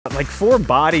Like 4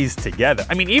 bodies together.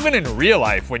 I mean, even in real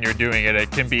life, when you're doing it, it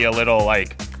can be a little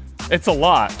like, it's a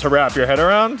lot to wrap your head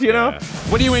around, you know?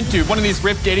 What are you into? One of these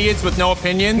ripped idiots with no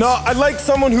opinions? No, I'd like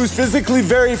someone who's physically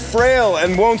very frail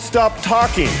and won't stop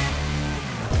talking.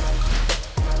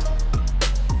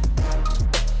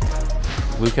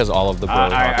 Luke has all of the bro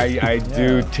hobbies. I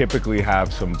do typically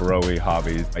have some bro-y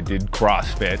hobbies. I did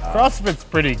CrossFit. CrossFit's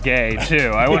pretty gay, too.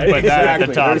 I wouldn't put that at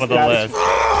the top of the list.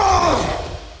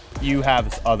 You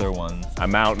have other ones. I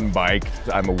mountain bike.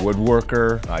 I'm a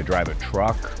woodworker. I drive a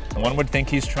truck. One would think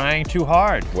he's trying too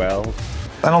hard. Well,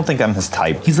 I don't think I'm his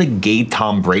type. He's like gay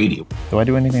Tom Brady. Do I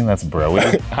do anything that's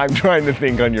bro-y? I'm trying to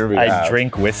think on your behalf. I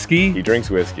drink whiskey. He drinks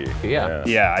whiskey.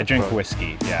 Yeah, I drink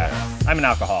whiskey. Yeah. I'm an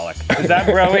alcoholic. Is that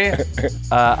bro-y?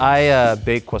 I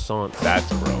bake croissants. That's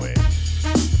bro-y.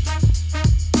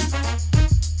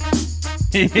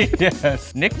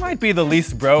 Yes. Nick might be the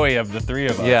least bro-y of the 3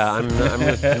 of us. Yeah, I'm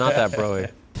not that bro-y.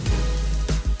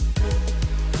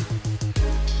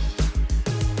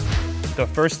 The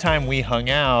first time we hung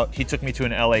out, he took me to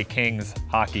an LA Kings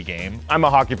hockey game. I'm a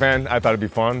hockey fan. I thought it'd be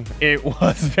fun. It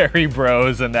was very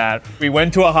bros in that we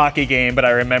went to a hockey game, but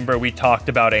I remember we talked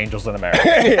about Angels in America.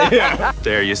 Yeah.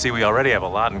 There, you see, we already have a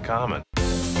lot in common.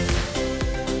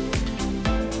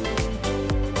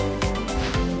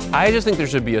 I just think there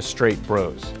should be a straight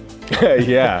bros.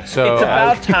 Yeah. So It's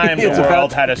about time the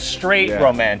world had a straight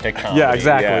romantic comedy. Yeah,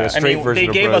 exactly. Yeah. A straight version they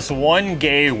of gave bros. us one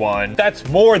gay one. That's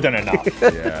more than enough.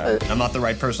 Yeah. I'm not the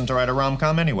right person to write a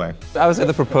rom-com anyway. I would say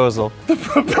the proposal.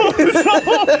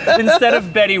 Instead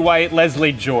of Betty White,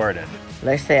 Leslie Jordan.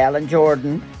 Let's say Alan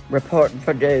Jordan reporting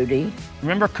for duty.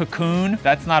 Remember Cocoon?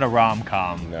 That's not a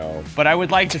rom-com. No. But I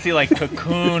would like to see like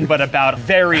Cocoon, but about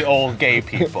very old gay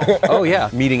people. Oh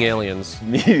yeah, meeting aliens.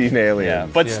 Meeting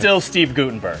aliens. But still Steve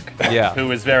Guttenberg. Yeah.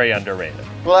 Who is very underrated.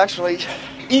 We'll actually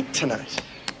eat tonight.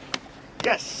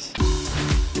 Yes.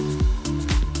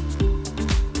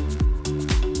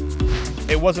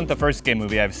 It wasn't the first gay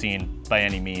movie I've seen by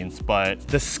any means, but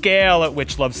the scale at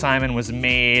which Love, Simon was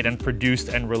made and produced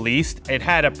and released, it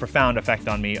had a profound effect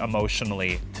on me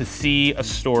emotionally. To see a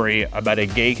story about a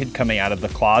gay kid coming out of the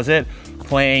closet,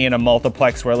 playing in a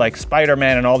multiplex where like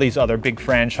Spider-Man and all these other big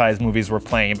franchise movies were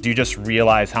playing, do you just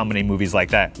realize how many movies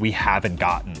like that we haven't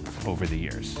gotten over the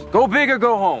years? Go big or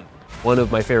go home. One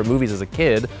of my favorite movies as a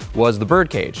kid was The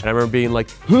Birdcage. And I remember being like,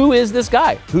 who is this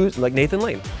guy? Who's like Nathan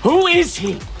Lane? Who is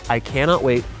he? I cannot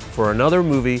wait for another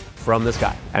movie from this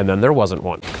guy. And then there wasn't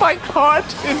one. My heart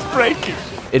is breaking.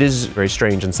 It is very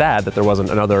strange and sad that there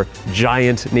wasn't another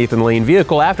giant Nathan Lane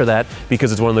vehicle after that,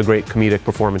 because it's one of the great comedic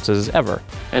performances ever.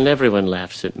 And everyone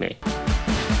laughs at me.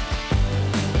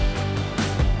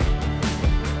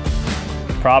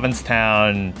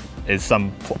 Provincetown is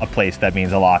a place that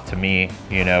means a lot to me.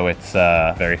 You know, it's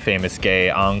a very famous gay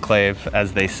enclave,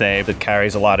 as they say, that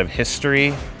carries a lot of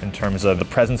history in terms of the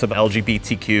presence of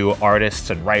LGBTQ artists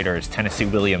and writers. Tennessee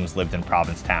Williams lived in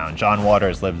Provincetown. John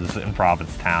Waters lived in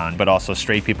Provincetown, but also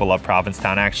straight people love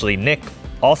Provincetown. Actually, Nick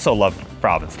also loved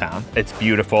Provincetown. It's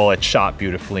beautiful, it's shot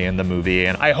beautifully in the movie,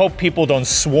 and I hope people don't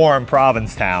swarm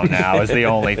Provincetown now is the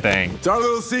only thing. It's our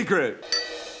little secret.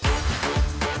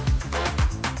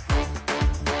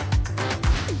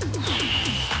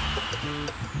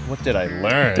 What did I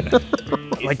learn?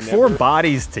 Like 4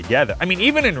 bodies together. I mean,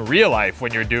 even in real life,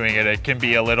 when you're doing it, it can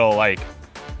be a little like,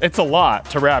 it's a lot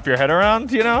to wrap your head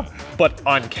around, you know? But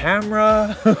on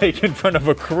camera, like in front of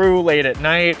a crew late at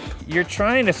night, you're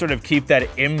trying to sort of keep that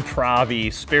improv-y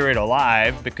spirit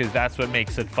alive because that's what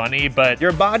makes it funny, but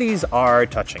your bodies are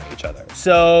touching each other.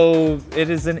 So it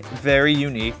is a very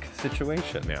unique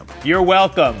situation. Yeah. You're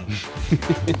welcome.